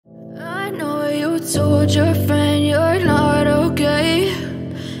told your friend you're not okay,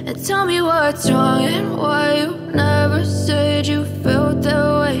 and tell me what's wrong and why you never said you felt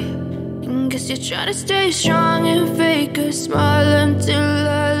that way. And guess you're trying to stay strong and fake a smile until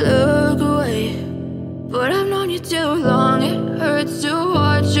I look away. But I've known you too long, it hurts to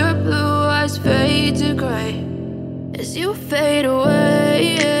watch your blue eyes fade to gray as you fade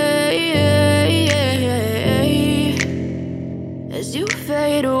away, as you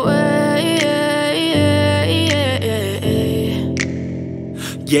fade away.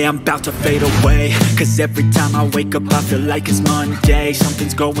 Yeah, I'm about to fade away, cause every time I wake up I feel like it's Monday.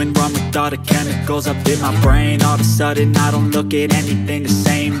 Something's going wrong with all the chemicals up in my brain. All of a sudden I don't look at anything the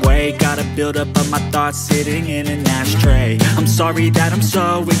same way. Gotta build up of my thoughts sitting in an ashtray. I'm sorry that I'm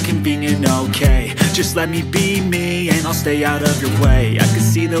so inconvenient, okay. Just let me be me and I'll stay out of your way. I can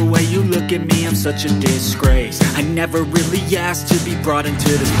see the way you look at me, I'm such a disgrace. I never really asked to be brought into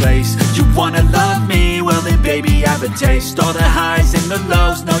this place. You wanna love me? Well then baby, have a taste. All the highs and the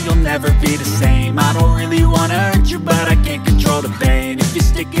lows, no, you'll never be the same. I don't really wanna hurt you, but I can't control the pain. If you're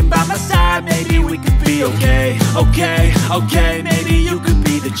sticking by my side, maybe we could be okay. Okay, maybe you could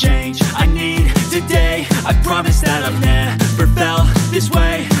be the change I need today. I promise that I've never felt this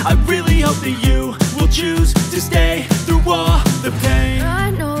way. I really hope that you will choose to stay through all the pain.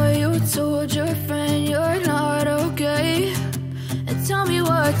 I know you told your friend you're not okay, and tell me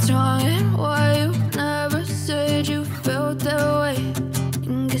what's wrong and why you never said you felt that way.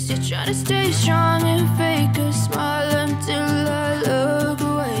 Guess you're trying to stay strong and fake a smile until I look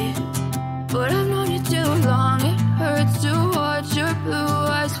away. But I've known you too long, it hurts to watch your blue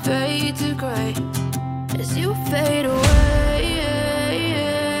eyes fade to gray as you fade away,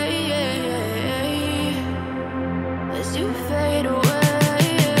 as you fade away,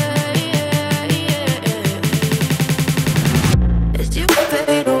 as you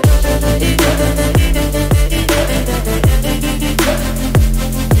fade away.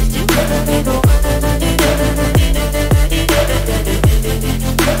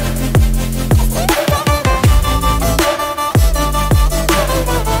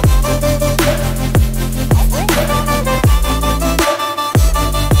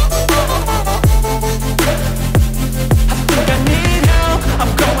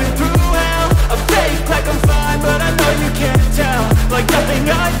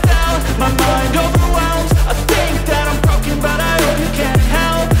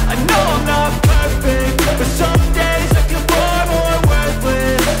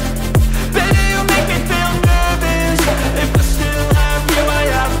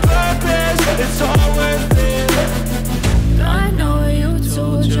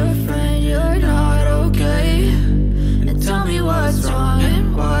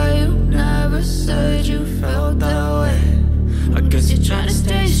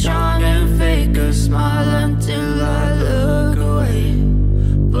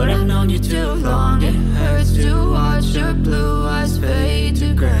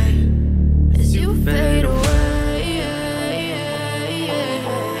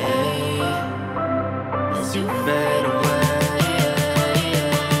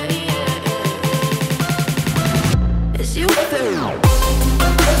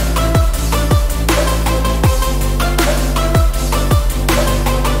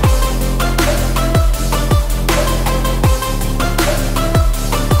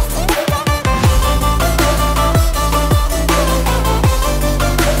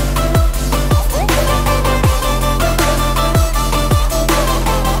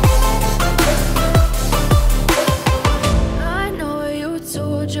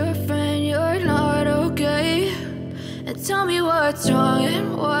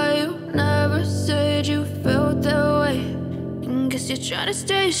 Try to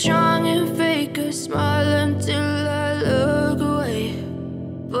stay strong and fake a smile until I look away.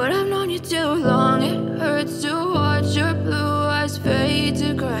 But I've known you too long, it hurts to watch your blue eyes fade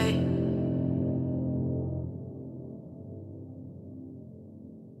to gray.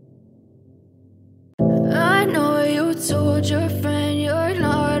 I know you told your friend you're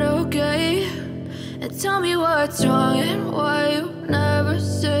not okay, and tell me what's wrong and why you never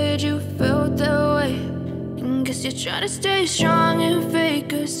said you felt that way. Guess you're trying to stay strong and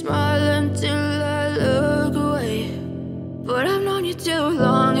fake a smile until I look away. But I've known you too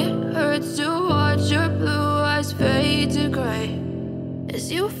long, it hurts to watch your blue eyes fade to gray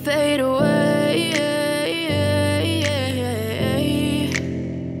as you fade away,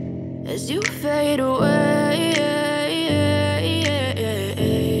 as you fade away.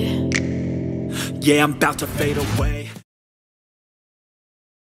 Yeah, I'm about to fade away.